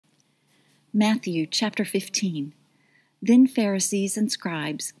Matthew chapter 15. Then Pharisees and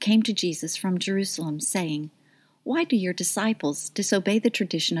scribes came to Jesus from Jerusalem, saying, "Why do your disciples disobey the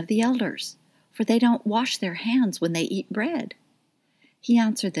tradition of the elders? For they don't wash their hands when they eat bread." He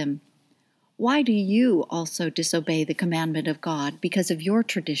answered them, "Why do you also disobey the commandment of God because of your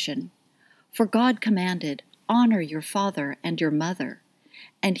tradition? For God commanded, 'Honor your father and your mother,'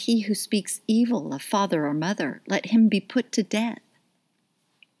 and he who speaks evil of father or mother, let him be put to death.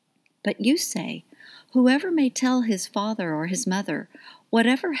 But you say, 'Whoever may tell his father or his mother,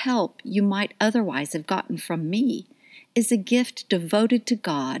 whatever help you might otherwise have gotten from me is a gift devoted to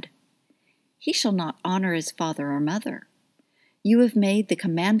God,' he shall not honor his father or mother. You have made the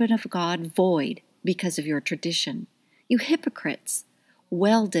commandment of God void because of your tradition. You hypocrites!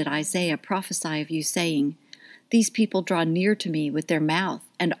 Well did Isaiah prophesy of you, saying, 'These people draw near to me with their mouth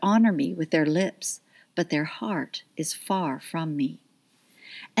and honor me with their lips, but their heart is far from me.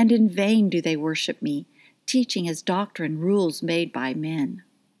 And in vain do they worship me, teaching as doctrine rules made by men.'"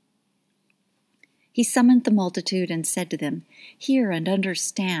 He summoned the multitude and said to them, "Hear and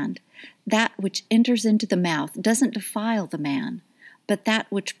understand. That which enters into the mouth doesn't defile the man, but that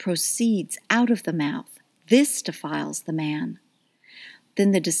which proceeds out of the mouth, this defiles the man."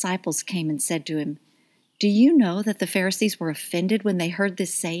 Then the disciples came and said to him, "Do you know that the Pharisees were offended when they heard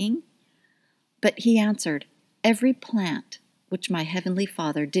this saying?" But he answered, "Every plant which my heavenly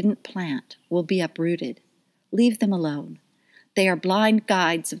Father didn't plant will be uprooted. Leave them alone. They are blind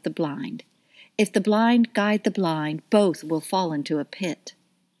guides of the blind. If the blind guide the blind, both will fall into a pit."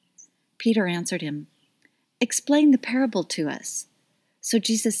 Peter answered him, "Explain the parable to us." So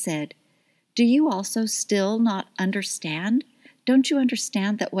Jesus said, "Do you also still not understand? Don't you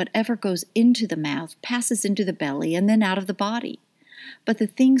understand that whatever goes into the mouth passes into the belly and then out of the body? But the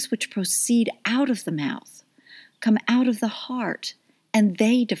things which proceed out of the mouth come out of the heart, and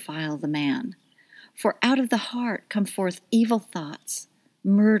they defile the man. For out of the heart come forth evil thoughts,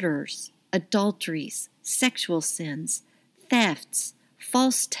 murders, adulteries, sexual sins, thefts,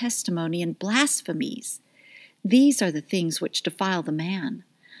 false testimony, and blasphemies. These are the things which defile the man.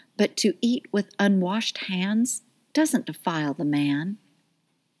 But to eat with unwashed hands doesn't defile the man."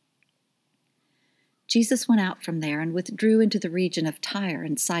 Jesus went out from there and withdrew into the region of Tyre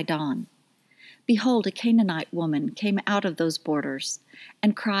and Sidon. Behold, a Canaanite woman came out of those borders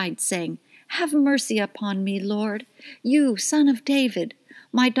and cried, saying, "Have mercy upon me, Lord, you, Son of David.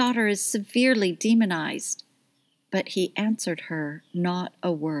 My daughter is severely demonized." But he answered her not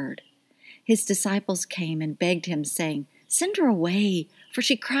a word. His disciples came and begged him, saying, "Send her away, for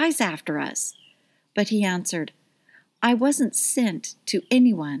she cries after us." But he answered, "I wasn't sent to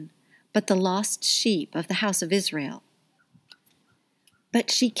anyone but the lost sheep of the house of Israel." But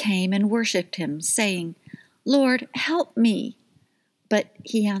she came and worshipped him, saying, "Lord, help me." But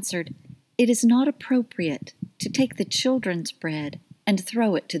he answered, "It is not appropriate to take the children's bread and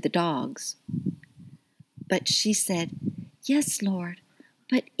throw it to the dogs." But she said, "Yes, Lord,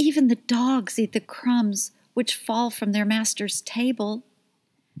 but even the dogs eat the crumbs which fall from their master's table."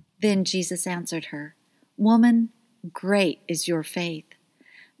 Then Jesus answered her, "Woman, great is your faith.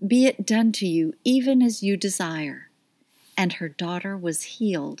 Be it done to you even as you desire." And her daughter was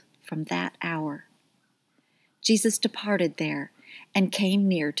healed from that hour. Jesus departed there and came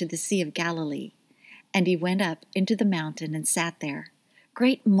near to the Sea of Galilee, and he went up into the mountain and sat there.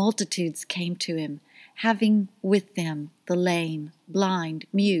 Great multitudes came to him, having with them the lame, blind,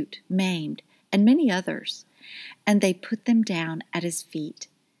 mute, maimed, and many others, and they put them down at his feet.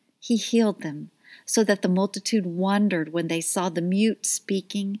 He healed them, so that the multitude wondered when they saw the mute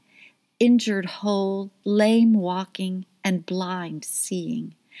speaking, injured whole, lame walking, and blind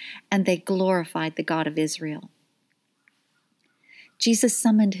seeing, and they glorified the God of Israel. Jesus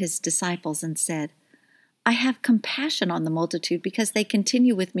summoned his disciples and said, "I have compassion on the multitude because they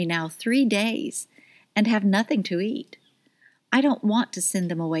continue with me now 3 days and have nothing to eat. I don't want to send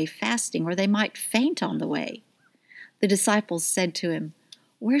them away fasting, or they might faint on the way." The disciples said to him,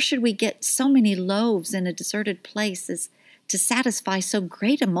 "Where should we get so many loaves in a deserted place as to satisfy so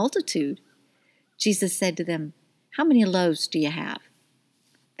great a multitude?" Jesus said to them, "How many loaves do you have?"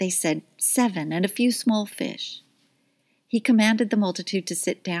 They said, 7, and a few small fish. He commanded the multitude to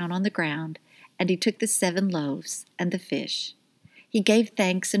sit down on the ground, and he took the 7 loaves and the fish. He gave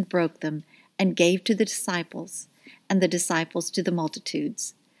thanks and broke them, and gave to the disciples, and the disciples to the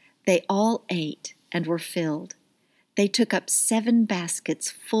multitudes. They all ate and were filled. They took up 7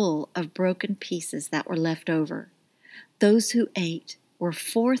 baskets full of broken pieces that were left over. Those who ate were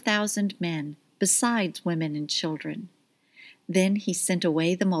 4,000 men, besides women and children. Then he sent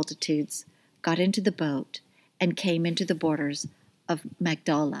away the multitudes, got into the boat, and came into the borders of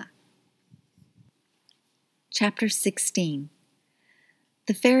Magdala. Chapter 16.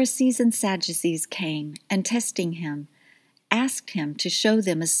 The Pharisees and Sadducees came, and testing him, asked him to show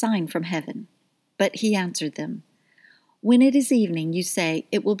them a sign from heaven. But he answered them, "When it is evening, you say,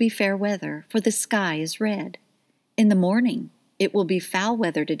 'It will be fair weather, for the sky is red.' In the morning, 'It will be foul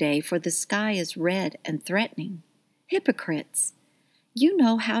weather today, for the sky is red and threatening.' Hypocrites! You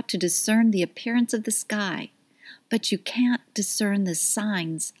know how to discern the appearance of the sky, but you can't discern the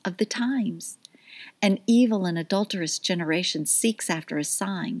signs of the times. An evil and adulterous generation seeks after a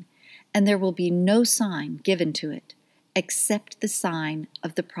sign, and there will be no sign given to it, except the sign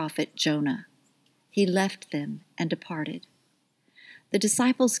of the prophet Jonah." He left them and departed. The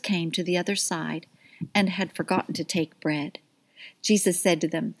disciples came to the other side and had forgotten to take bread. Jesus said to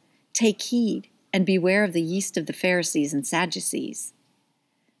them, "Take heed and beware of the yeast of the Pharisees and Sadducees."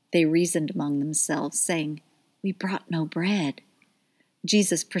 They reasoned among themselves, saying, "We brought no bread."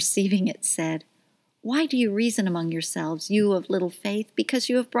 Jesus, perceiving it, said, "Why do you reason among yourselves, you of little faith, because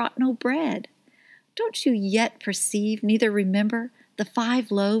you have brought no bread? Don't you yet perceive, neither remember, the 5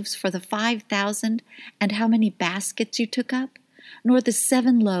 loaves for the 5,000, and how many baskets you took up? Nor the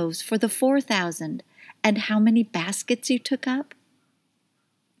 7 loaves for the 4,000, and how many baskets you took up?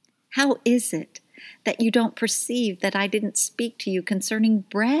 How is it that you don't perceive that I didn't speak to you concerning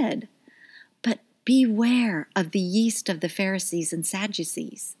bread? But beware of the yeast of the Pharisees and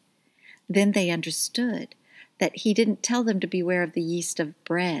Sadducees." Then they understood that he didn't tell them to beware of the yeast of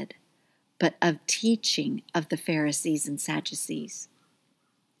bread, but of teaching of the Pharisees and Sadducees.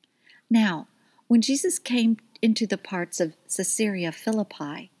 Now, when Jesus came into the parts of Caesarea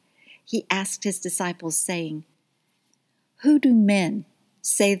Philippi, he asked his disciples, saying, "Who do men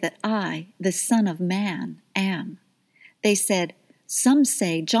say that I, the Son of Man, am?" They said, "Some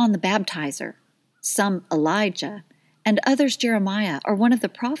say John the Baptizer, some Elijah, and others Jeremiah or one of the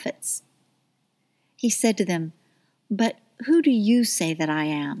prophets." He said to them, "But who do you say that I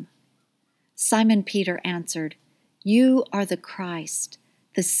am?" Simon Peter answered, "You are the Christ,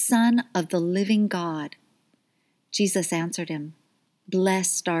 the Son of the living God." Jesus answered him,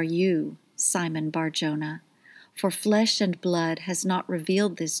 "Blessed are you, Simon Bar-Jonah, for flesh and blood has not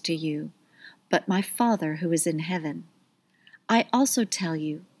revealed this to you, but my Father who is in heaven. I also tell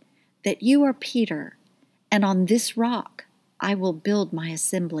you that you are Peter, and on this rock I will build my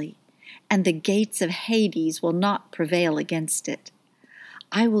assembly, and the gates of Hades will not prevail against it.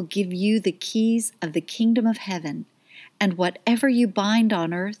 I will give you the keys of the kingdom of heaven, and whatever you bind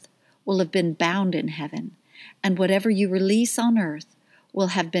on earth will have been bound in heaven, and whatever you release on earth will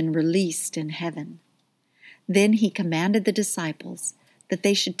have been released in heaven." Then he commanded the disciples that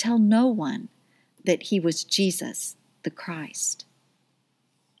they should tell no one that he was Jesus the Christ.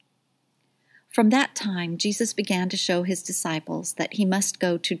 From that time, Jesus began to show his disciples that he must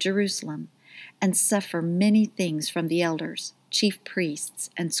go to Jerusalem and suffer many things from the elders, chief priests,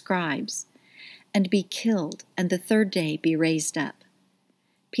 and scribes, and be killed, and the 3rd day be raised up.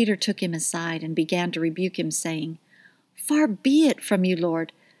 Peter took him aside and began to rebuke him, saying, "Far be it from you,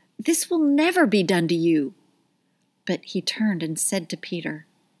 Lord, this will never be done to you." But he turned and said to Peter,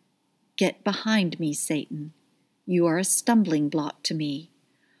 "Get behind me, Satan. You are a stumbling block to me,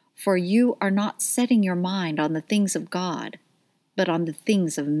 for you are not setting your mind on the things of God, but on the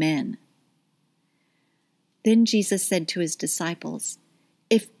things of men." Then Jesus said to his disciples,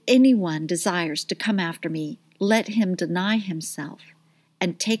 "If anyone desires to come after me, let him deny himself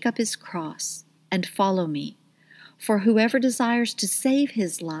and take up his cross and follow me. For whoever desires to save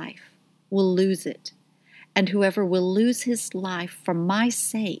his life will lose it, and whoever will lose his life for my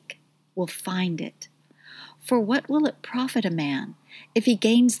sake will find it. For what will it profit a man if he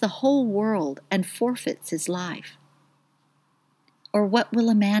gains the whole world and forfeits his life? Or what will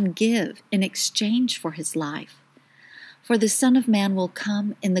a man give in exchange for his life? For the Son of Man will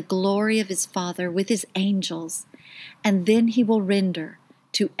come in the glory of his Father with his angels, and then he will render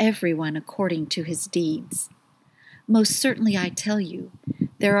to everyone according to his deeds. Most certainly I tell you,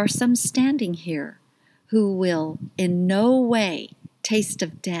 there are some standing here who will in no way taste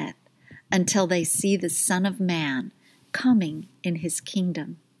of death until they see the Son of Man coming in his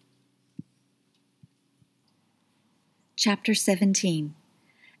kingdom." Chapter 17.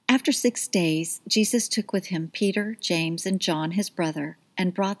 After 6 days, Jesus took with him Peter, James, and John his brother,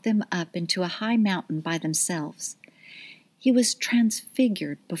 and brought them up into a high mountain by themselves. He was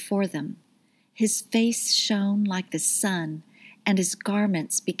transfigured before them. His face shone like the sun, and his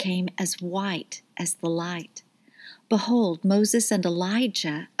garments became as white as the light. Behold, Moses and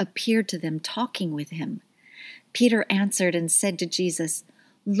Elijah appeared to them, talking with him. Peter answered and said to Jesus,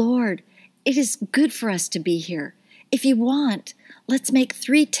 "Lord, it is good for us to be here. If you want, let's make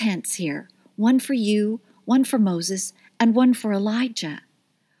 3 tents here, one for you, one for Moses and one for Elijah."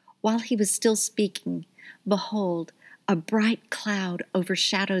 While he was still speaking, behold, a bright cloud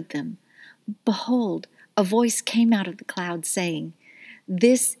overshadowed them. Behold, a voice came out of the cloud saying,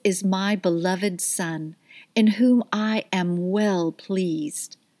 "This is my beloved Son, in whom I am well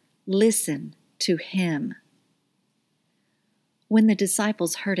pleased. Listen to him." When the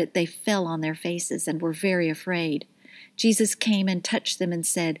disciples heard it, they fell on their faces and were very afraid. Jesus came and touched them and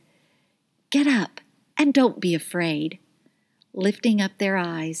said, "Get up and don't be afraid." Lifting up their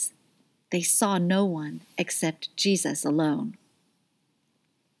eyes, they saw no one except Jesus alone.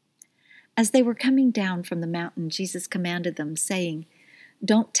 As they were coming down from the mountain, Jesus commanded them, saying,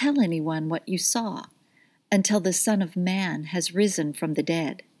 "Don't tell anyone what you saw until the Son of Man has risen from the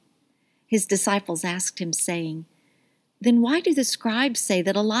dead." His disciples asked him, saying, "Then why do the scribes say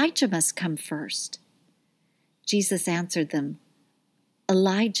that Elijah must come first?" Jesus answered them,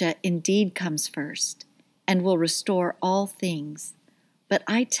 "Elijah indeed comes first and will restore all things. But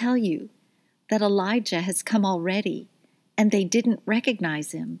I tell you that Elijah has come already, and they didn't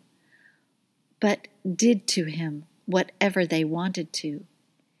recognize him, but did to him whatever they wanted to.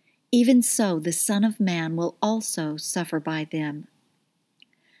 Even so, the Son of Man will also suffer by them."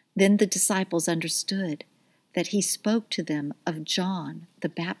 Then the disciples understood that he spoke to them of John the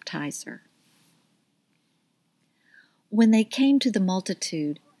Baptizer. When they came to the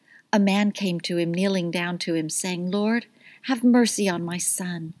multitude, a man came to him, kneeling down to him, saying, "Lord, have mercy on my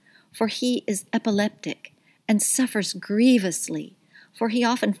son, for he is epileptic and suffers grievously, for he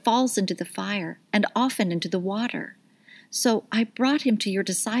often falls into the fire and often into the water. So I brought him to your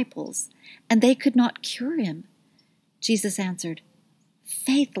disciples, and they could not cure him." Jesus answered,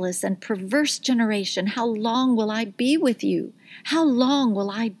 "Faithless and perverse generation, how long will I be with you? How long will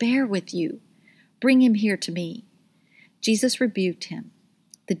I bear with you? Bring him here to me." Jesus rebuked him.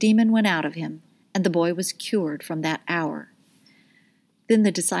 The demon went out of him, and the boy was cured from that hour. Then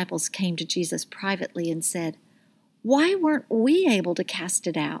the disciples came to Jesus privately and said, "Why weren't we able to cast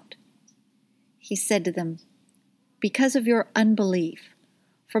it out?" He said to them, "Because of your unbelief.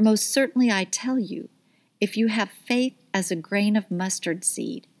 For most certainly I tell you, if you have faith as a grain of mustard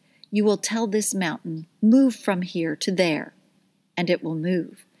seed, you will tell this mountain, 'Move from here to there,' and it will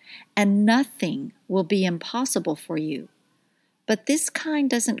move, and nothing will be impossible for you. But this kind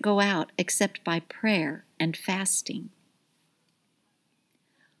doesn't go out except by prayer and fasting."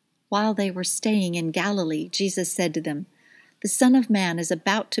 While they were staying in Galilee, Jesus said to them, "The Son of Man is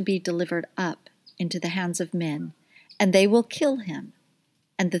about to be delivered up into the hands of men, and they will kill him,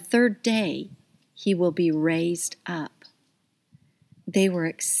 and the third day he will be raised up." They were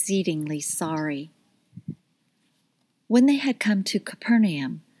exceedingly sorry. When they had come to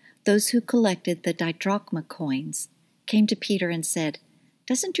Capernaum, those who collected the didrachma coins came to Peter and said,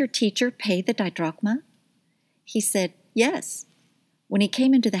 "Doesn't your teacher pay the didrachma?" He said, "Yes." When he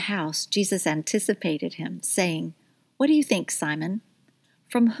came into the house, Jesus anticipated him, saying, "What do you think, Simon?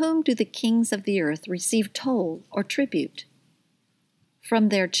 From whom do the kings of the earth receive toll or tribute? From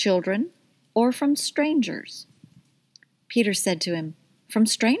their children or from strangers?" Peter said to him, "From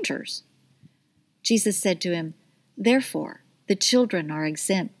strangers." Jesus said to him, "Therefore the children are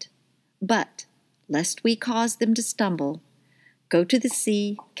exempt. But, lest we cause them to stumble, go to the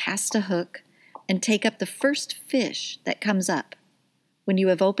sea, cast a hook, and take up the first fish that comes up. When you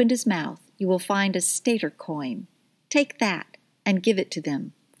have opened his mouth, you will find a stater coin. Take that and give it to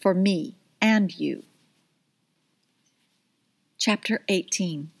them, for me and you." Chapter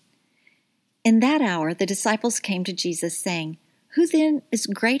 18. In that hour the disciples came to Jesus, saying, "Who then is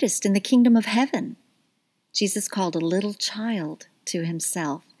greatest in the kingdom of heaven?" Jesus called a little child to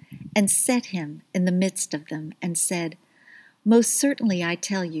himself and set him in the midst of them, and said, "Most certainly I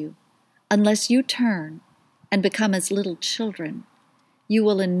tell you, unless you turn and become as little children, you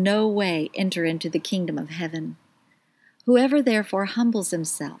will in no way enter into the kingdom of heaven. Whoever therefore humbles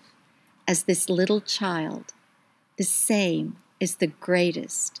himself as this little child, the same is the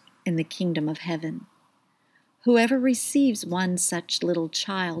greatest in the kingdom of heaven. Whoever receives one such little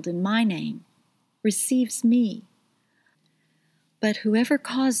child in my name receives me. But whoever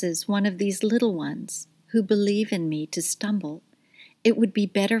causes one of these little ones who believe in me to stumble, it would be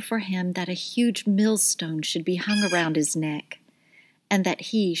better for him that a huge millstone should be hung around his neck, and that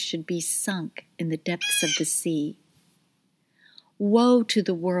he should be sunk in the depths of the sea. Woe to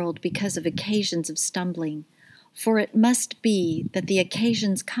the world because of occasions of stumbling, for it must be that the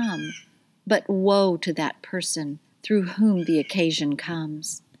occasions come, but woe to that person through whom the occasion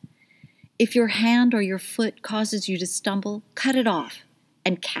comes. If your hand or your foot causes you to stumble, cut it off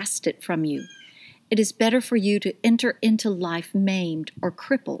and cast it from you. It is better for you to enter into life maimed or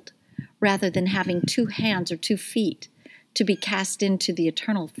crippled, rather than having 2 hands or 2 feet, to be cast into the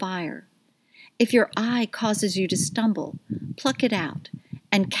eternal fire. If your eye causes you to stumble, pluck it out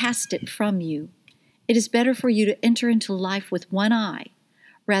and cast it from you. It is better for you to enter into life with 1 eye,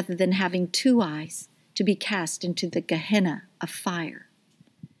 rather than having 2 eyes to be cast into the Gehenna of fire.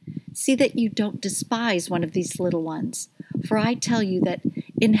 See that you don't despise one of these little ones, for I tell you that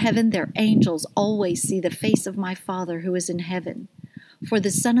in heaven their angels always see the face of my Father who is in heaven. For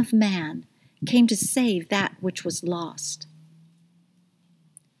the Son of Man came to save that which was lost.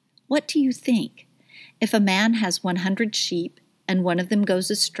 What do you think? If a man has 100 sheep and one of them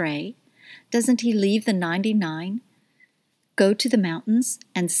goes astray, doesn't he leave the 99, go to the mountains,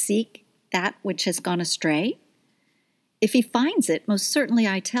 and seek that which has gone astray? If he finds it, most certainly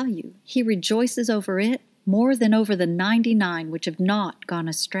I tell you, he rejoices over it more than over the 99 which have not gone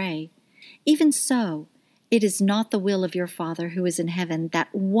astray. Even so, it is not the will of your Father who is in heaven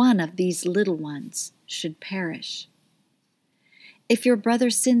that one of these little ones should perish. If your brother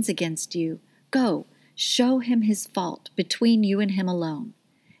sins against you, go, show him his fault between you and him alone.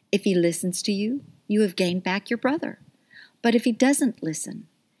 If he listens to you, you have gained back your brother. But if he doesn't listen,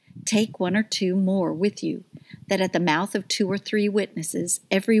 take 1 or 2 more with you, that at the mouth of 2 or 3 witnesses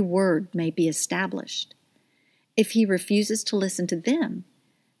every word may be established. If he refuses to listen to them,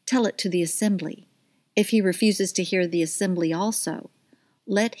 tell it to the assembly. If he refuses to hear the assembly also,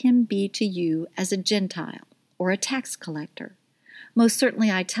 let him be to you as a Gentile or a tax collector. Most certainly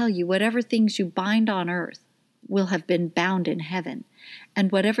I tell you, whatever things you bind on earth will have been bound in heaven,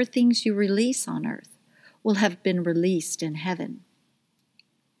 and whatever things you release on earth will have been released in heaven.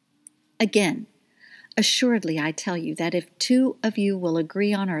 Again, assuredly I tell you that if 2 of you will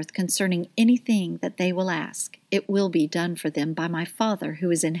agree on earth concerning anything that they will ask, it will be done for them by my Father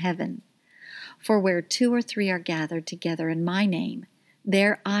who is in heaven. For where 2 or 3 are gathered together in my name,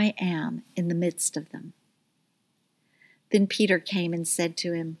 there I am in the midst of them. Then Peter came and said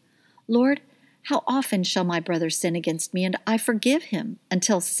to him, Lord, how often shall my brother sin against me, and I forgive him?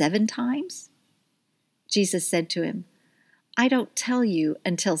 Until 7 times? Jesus said to him, I don't tell you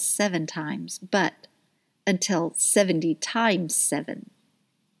until 7 times, but until 70 times 7.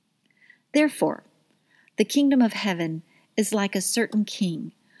 Therefore, the kingdom of heaven is like a certain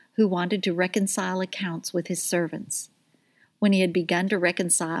king who wanted to reconcile accounts with his servants. When he had begun to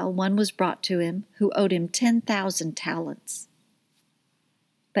reconcile, one was brought to him who owed him 10,000 talents.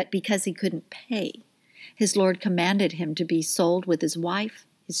 But because he couldn't pay, his Lord commanded him to be sold with his wife,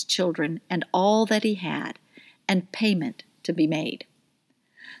 his children, and all that he had, and payment to be made.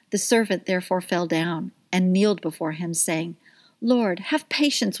 The servant therefore fell down and kneeled before him, saying, Lord, have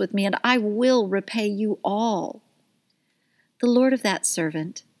patience with me, and I will repay you all. The Lord of that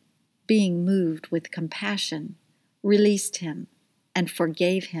servant, being moved with compassion, released him and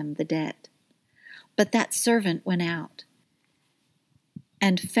forgave him the debt. But that servant went out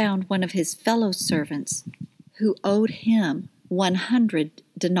and found one of his fellow servants who owed him 100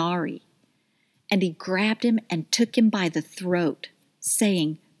 denarii. And he grabbed him and took him by the throat,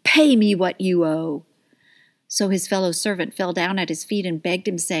 saying, Pay me what you owe. So his fellow servant fell down at his feet and begged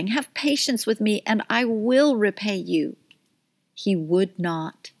him, saying, Have patience with me, and I will repay you. He would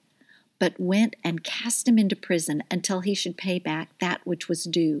not, but went and cast him into prison until he should pay back that which was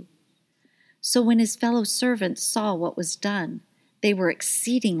due. So when his fellow servants saw what was done, they were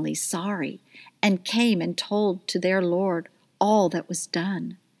exceedingly sorry, and came and told to their Lord all that was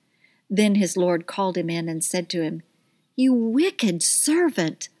done. Then his Lord called him in and said to him, You wicked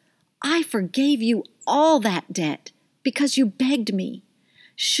servant, I forgave you all that debt because you begged me.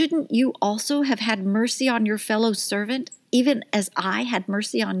 Shouldn't you also have had mercy on your fellow servant, even as I had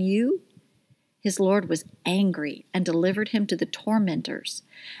mercy on you? His Lord was angry and delivered him to the tormentors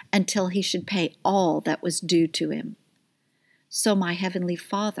until he should pay all that was due to him. So my heavenly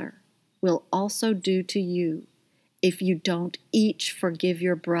Father will also do to you if you don't each forgive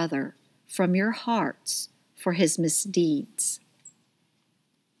your brother from your hearts for his misdeeds.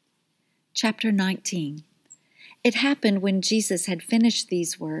 Chapter 19. It happened when Jesus had finished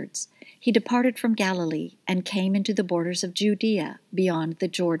these words, he departed from Galilee and came into the borders of Judea beyond the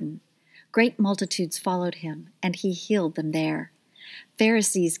Jordan. Great multitudes followed him, and he healed them there.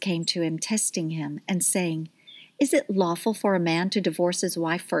 Pharisees came to him, testing him, and saying, Is it lawful for a man to divorce his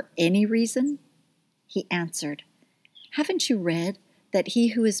wife for any reason? He answered, Haven't you read that he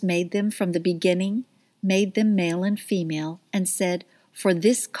who has made them from the beginning made them male and female, and said, For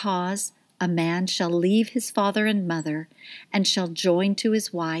this cause a man shall leave his father and mother, and shall join to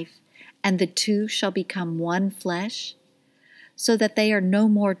his wife, and the 2 shall become one flesh? So that they are no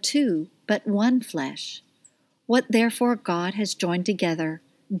more 2, but one flesh. What therefore God has joined together,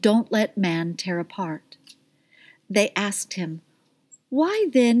 Don't let man tear apart." They asked him, "Why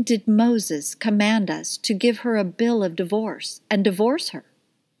then did Moses command us to give her a bill of divorce and divorce her?"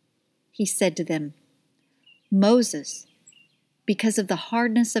 He said to them, "Moses, because of the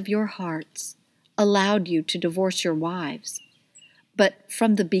hardness of your hearts, allowed you to divorce your wives. But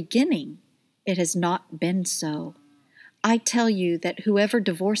from the beginning, it has not been so. I tell you that whoever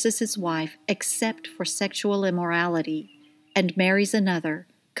divorces his wife except for sexual immorality and marries another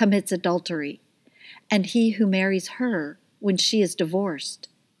commits adultery, and he who marries her when she is divorced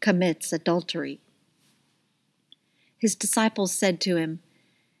commits adultery." His disciples said to him,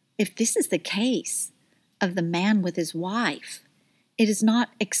 "If this is the case of the man with his wife, it is not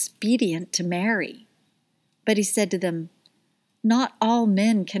expedient to marry." But he said to them, "Not all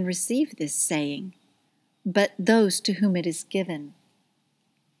men can receive this saying, but those to whom it is given.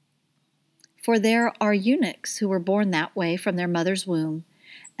 For there are eunuchs who were born that way from their mother's womb,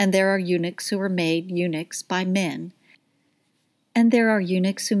 and there are eunuchs who were made eunuchs by men, and there are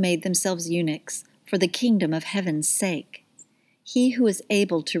eunuchs who made themselves eunuchs for the kingdom of heaven's sake. He who is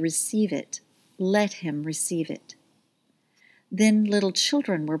able to receive it, let him receive it." Then little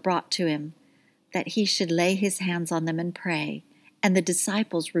children were brought to him, that he should lay his hands on them and pray, and the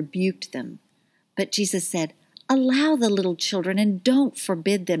disciples rebuked them. But Jesus said, "Allow the little children, and don't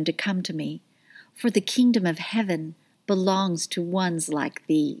forbid them to come to me, for the kingdom of heaven belongs to ones like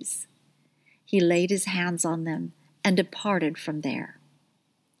these." He laid his hands on them and departed from there.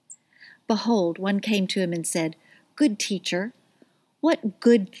 Behold, one came to him and said, "Good teacher, what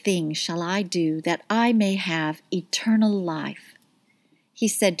good thing shall I do that I may have eternal life?" He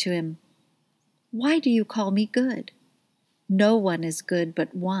said to him, "Why do you call me good? No one is good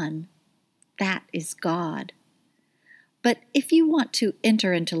but one, that is God. But if you want to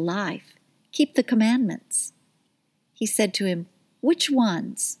enter into life, keep the commandments." He said to him, "Which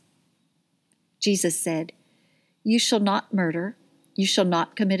ones?" Jesus said, "You shall not murder, you shall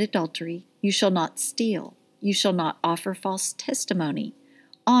not commit adultery, you shall not steal, you shall not offer false testimony,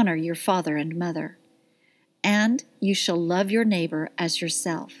 honor your father and mother, and you shall love your neighbor as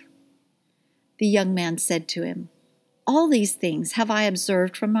yourself." The young man said to him, "All these things have I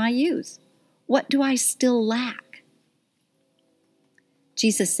observed from my youth. What do I still lack?"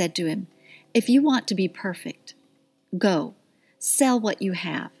 Jesus said to him, "If you want to be perfect, go, sell what you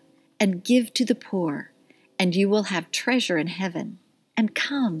have, and give to the poor, and you will have treasure in heaven, and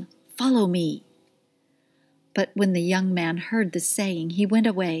come, follow me." But when the young man heard the saying, he went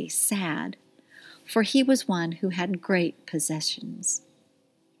away sad, for he was one who had great possessions.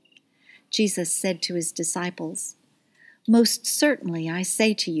 Jesus said to his disciples, "Most certainly I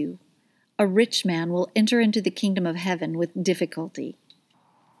say to you, a rich man will enter into the kingdom of heaven with difficulty.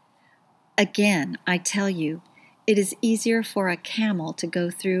 Again, I tell you, it is easier for a camel to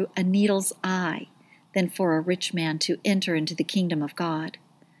go through a needle's eye than for a rich man to enter into the kingdom of God."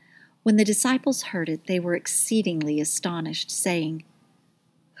 When the disciples heard it, they were exceedingly astonished, saying,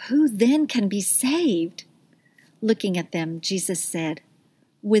 "Who then can be saved?" Looking at them, Jesus said,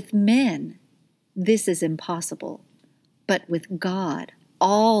 "With men this is impossible, but with God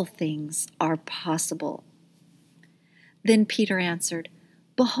all things are possible." Then Peter answered,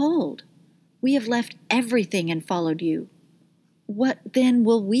 "Behold, we have left everything and followed you. What then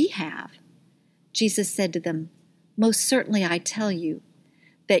will we have?" Jesus said to them, "Most certainly I tell you,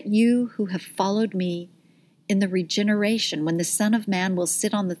 that you who have followed me, in the regeneration when the Son of Man will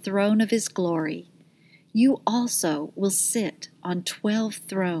sit on the throne of his glory, you also will sit on 12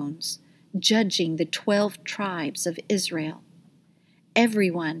 thrones, judging the 12 tribes of Israel.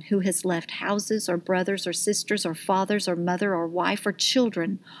 Everyone who has left houses or brothers or sisters or fathers or mother or wife or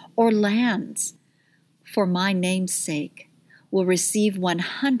children or lands for my name's sake will receive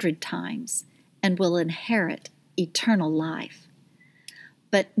 100 times and will inherit eternal life.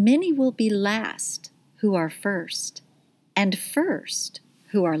 But many will be last who are first, and first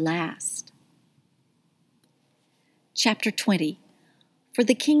who are last." Chapter 20. For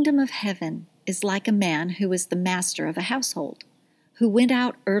the kingdom of heaven is like a man who is the master of a household, who went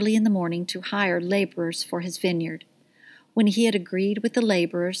out early in the morning to hire laborers for his vineyard. When he had agreed with the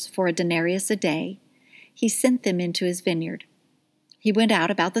laborers for a denarius a day, he sent them into his vineyard. He went out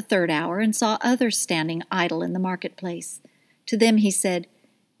about the 3rd hour and saw others standing idle in the marketplace. To them he said,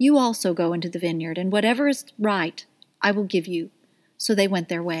 "You also go into the vineyard, and whatever is right I will give you." So they went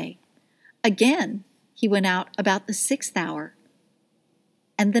their way. Again he went out about the 6th hour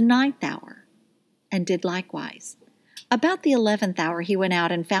and the 9th hour, and did likewise. About the 11th hour he went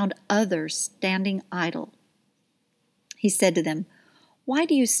out and found others standing idle. He said to them, "Why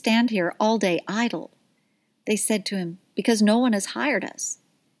do you stand here all day idle?" They said to him, "Because no one has hired us."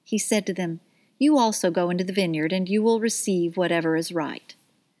 he said to them, "You also go into the vineyard, and you will receive whatever is right."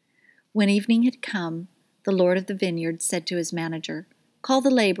 When evening had come, the Lord of the vineyard said to his manager, "Call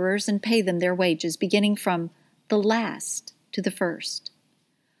the laborers and pay them their wages, beginning from the last to the first."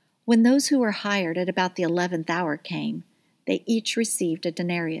 When those who were hired at about the 11th hour came, they each received a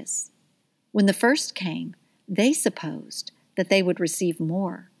denarius. When the first came, they supposed that they would receive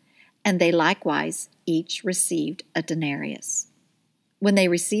more, and they likewise each received a denarius. When they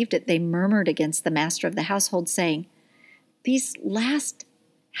received it, they murmured against the master of the household, saying, "These last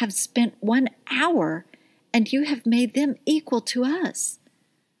have spent 1 hour, and you have made them equal to us,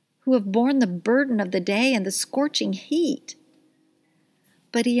 who have borne the burden of the day and the scorching heat."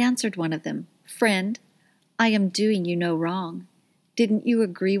 But he answered one of them, "Friend, I am doing you no wrong. Didn't you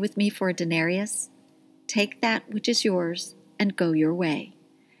agree with me for a denarius? Take that which is yours and go your way.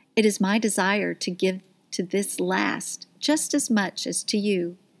 It is my desire to give to this last just as much as to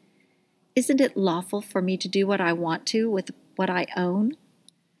you. Isn't it lawful for me to do what I want to with what I own?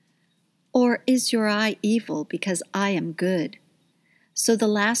 Or is your eye evil because I am good? So the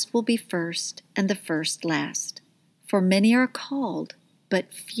last will be first, and the first last. For many are called,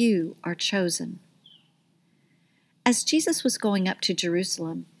 but few are chosen." As Jesus was going up to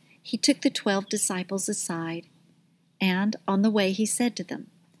Jerusalem, he took the 12 disciples aside, and on the way he said to them,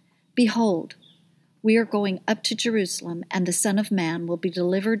 "Behold, we are going up to Jerusalem, and the Son of Man will be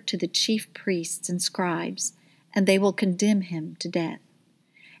delivered to the chief priests and scribes, and they will condemn him to death,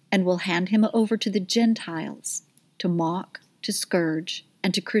 and will hand him over to the Gentiles, to mock, to scourge,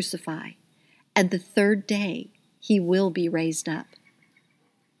 and to crucify, and the third day he will be raised up."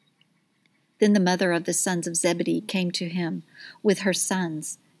 Then the mother of the sons of Zebedee came to him with her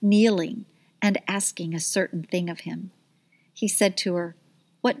sons, kneeling and asking a certain thing of him. He said to her,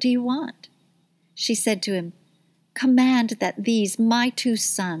 "What do you want?" She said to him, "Command that these my 2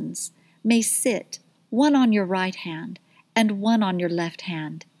 sons may sit, one on your right hand and one on your left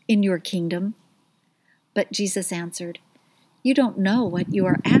hand, in your kingdom." But Jesus answered, "You don't know what you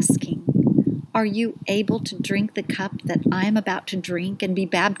are asking. Are you able to drink the cup that I am about to drink and be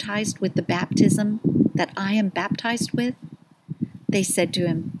baptized with the baptism that I am baptized with?" They said to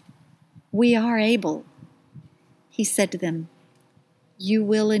him, "We are able." He said to them, "You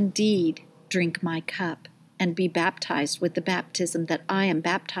will indeed drink my cup and be baptized with the baptism that I am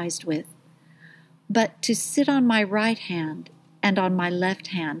baptized with. But to sit on my right hand and on my left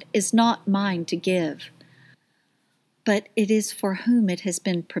hand is not mine to give, but it is for whom it has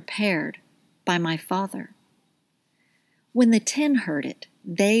been prepared by my Father." When the 10 heard it,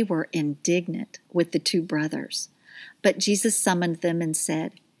 they were indignant with the 2 brothers. But Jesus summoned them and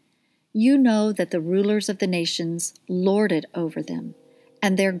said, "You know that the rulers of the nations lord it over them,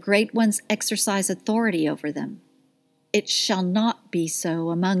 and their great ones exercise authority over them. It shall not be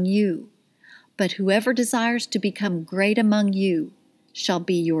so among you, but whoever desires to become great among you shall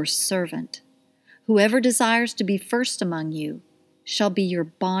be your servant. Whoever desires to be first among you shall be your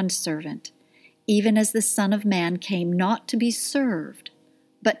bondservant, even as the Son of Man came not to be served,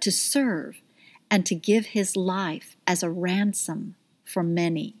 but to serve, and to give his life as a ransom for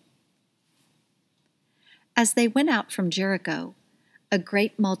many." As they went out from Jericho, a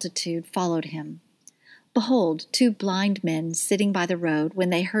great multitude followed him. Behold, 2 blind men sitting by the road, when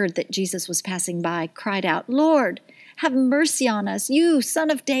they heard that Jesus was passing by, cried out, "Lord, have mercy on us, you Son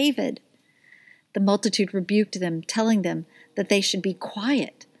of David." The multitude rebuked them, telling them that they should be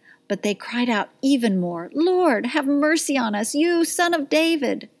quiet. But they cried out even more, "Lord, have mercy on us, you Son of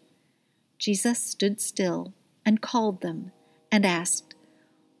David." Jesus stood still and called them and asked,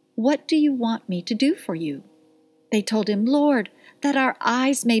 "What do you want me to do for you?" They told him, "Lord, that our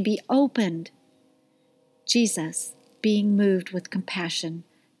eyes may be opened." Jesus, being moved with compassion,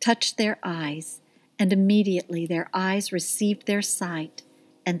 touched their eyes, and immediately their eyes received their sight,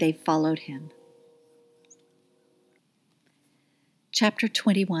 and they followed him. Chapter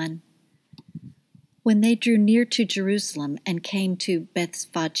 21. When they drew near to Jerusalem and came to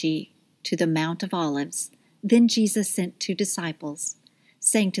Bethphage, to the Mount of Olives, then Jesus sent 2 disciples,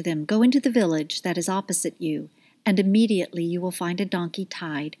 saying to them, "Go into the village that is opposite you, and immediately you will find a donkey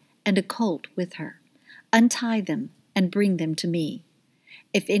tied and a colt with her. Untie them and bring them to me.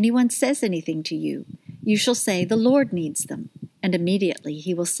 If anyone says anything to you, you shall say, 'The Lord needs them,' and immediately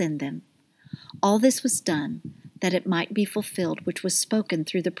he will send them." All this was done, that it might be fulfilled which was spoken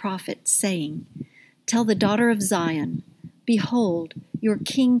through the prophet, saying, "Tell the daughter of Zion, behold, your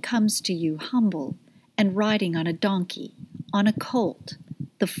king comes to you humble, and riding on a donkey, on a colt,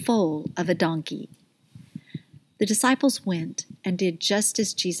 the foal of a donkey." The disciples went and did just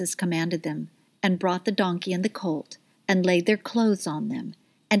as Jesus commanded them, and brought the donkey and the colt, and laid their clothes on them,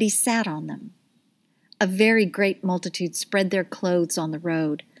 and he sat on them. A very great multitude spread their clothes on the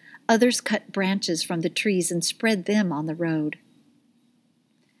road. Others cut branches from the trees and spread them on the road.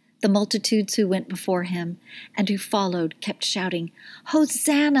 The multitudes who went before him and who followed kept shouting,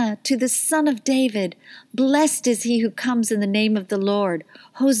 "Hosanna to the Son of David! Blessed is he who comes in the name of the Lord!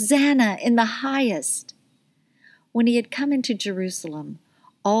 Hosanna in the highest!" When he had come into Jerusalem,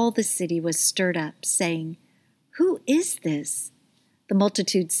 all the city was stirred up, saying, "Who is this?" The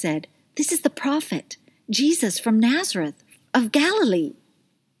multitude said, "This is the prophet, Jesus from Nazareth of Galilee."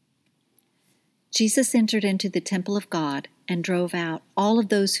 Jesus entered into the temple of God and drove out all of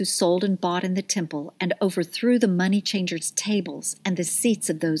those who sold and bought in the temple and overthrew the money changers' tables and the seats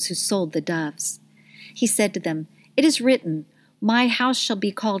of those who sold the doves. He said to them, "It is written, 'My house shall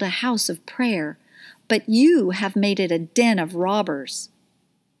be called a house of prayer,' but you have made it a den of robbers."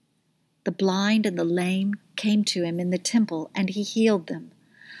 The blind and the lame came to him in the temple, and he healed them.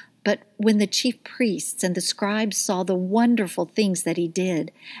 But when the chief priests and the scribes saw the wonderful things that he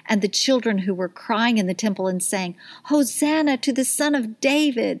did, and the children who were crying in the temple and saying, "Hosanna to the Son of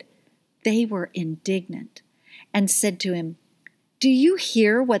David," they were indignant and said to him, "Do you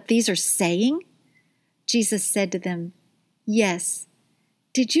hear what these are saying?" Jesus said to them, "Yes.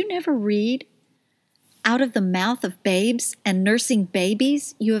 Did you never read, 'Out of the mouth of babes and nursing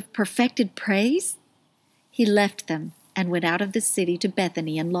babies you have perfected praise'?" He left them and went out of the city to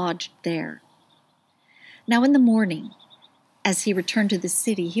Bethany and lodged there. Now in the morning, as he returned to the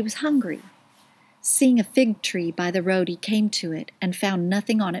city, he was hungry. Seeing a fig tree by the road, he came to it and found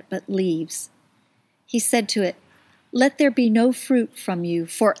nothing on it but leaves. He said to it, "Let there be no fruit from you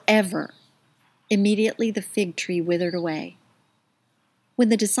forever." Immediately the fig tree withered away. When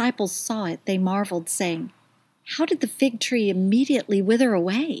the disciples saw it, they marveled, saying, "How did the fig tree immediately wither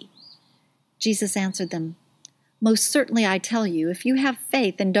away?" Jesus answered them, "Most certainly I tell you, if you have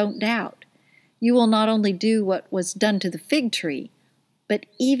faith and don't doubt, you will not only do what was done to the fig tree, but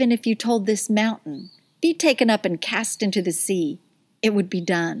even if you told this mountain, 'Be taken up and cast into the sea,' it would be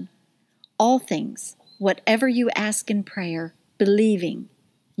done. All things, whatever you ask in prayer, believing,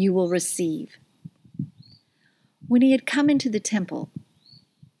 you will receive." When he had come into the temple,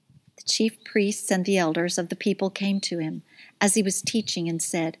 the chief priests and the elders of the people came to him as he was teaching and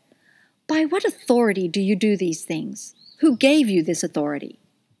said, "By what authority do you do these things? Who gave you this authority?"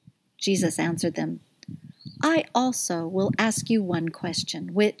 Jesus answered them, "I also will ask you one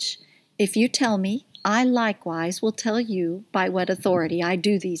question, which, if you tell me, I likewise will tell you by what authority I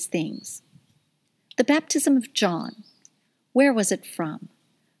do these things. The baptism of John, where was it from?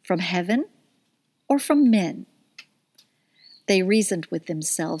 From heaven or from men?" They reasoned with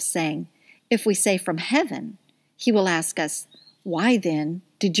themselves, saying, "If we say from heaven, he will ask us, 'Why then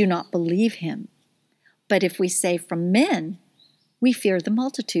did you not believe him?' But if we say from men, we fear the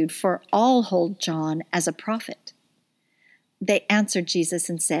multitude, for all hold John as a prophet." They answered Jesus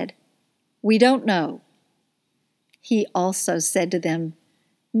and said, "We don't know." He also said to them,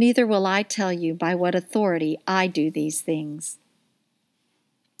 "Neither will I tell you by what authority I do these things."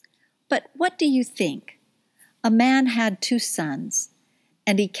 But what do you think? A man had 2 sons,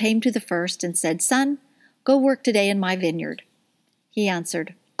 and he came to the first and said, "Son, go work today in my vineyard." He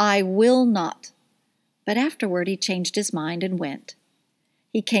answered, "I will not." But afterward he changed his mind and went.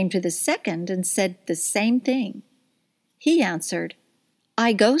 He came to the second and said the same thing. He answered,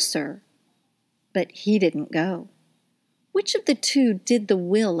 "I go, sir." But he didn't go. Which of the 2 did the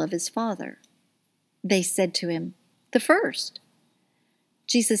will of his father? They said to him, "The first."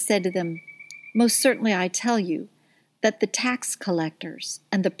 Jesus said to them, "Most certainly I tell you, that the tax collectors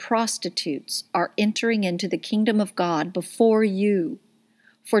and the prostitutes are entering into the kingdom of God before you.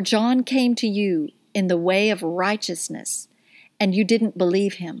 For John came to you in the way of righteousness, and you didn't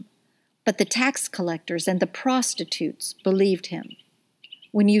believe him, but the tax collectors and the prostitutes believed him.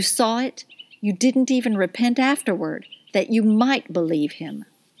 When you saw it, you didn't even repent afterward, that you might believe him."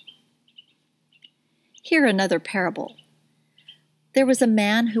 Hear another parable. There was a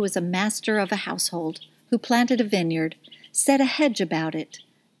man who was a master of a household, who planted a vineyard, set a hedge about it,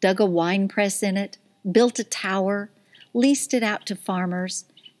 dug a winepress in it, built a tower, leased it out to farmers,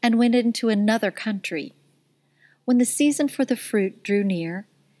 and went into another country. When the season for the fruit drew near,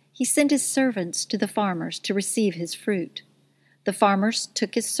 he sent his servants to the farmers to receive his fruit. The farmers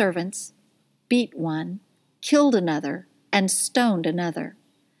took his servants, beat one, killed another, and stoned another.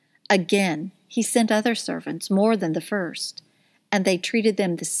 Again, he sent other servants, more than the first, and they treated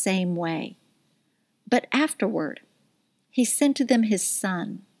them the same way. But afterward, he sent to them his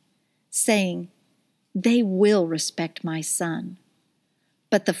son, saying, "They will respect my son."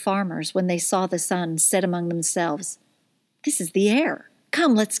 But the farmers, when they saw the son, said among themselves, "This is the heir.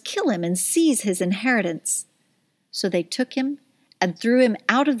 Come, let's kill him and seize his inheritance." So they took him and threw him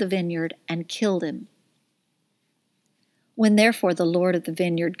out of the vineyard and killed him. When therefore the Lord of the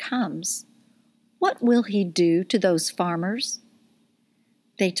vineyard comes, what will he do to those farmers?"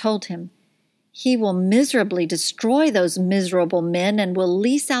 They told him, "He will miserably destroy those miserable men and will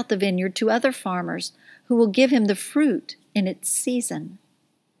lease out the vineyard to other farmers who will give him the fruit in its season."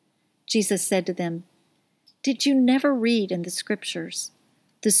 Jesus said to them, "Did you never read in the Scriptures,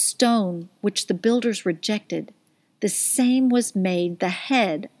 'The stone which the builders rejected, the same was made the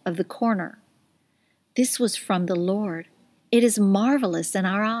head of the corner. This was from the Lord. It is marvelous in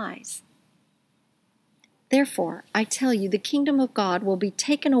our eyes.' Therefore, I tell you, the kingdom of God will be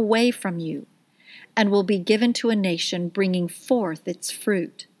taken away from you and will be given to a nation bringing forth its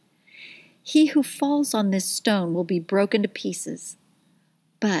fruit. He who falls on this stone will be broken to pieces,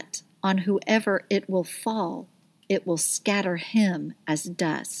 but on whoever it will fall, it will scatter him as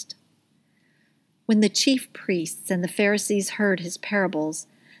dust." When the chief priests and the Pharisees heard his parables,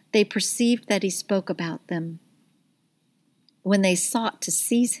 they perceived that he spoke about them. When they sought to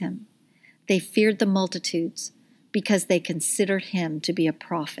seize him, they feared the multitudes, because they considered him to be a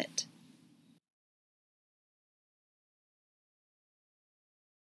prophet.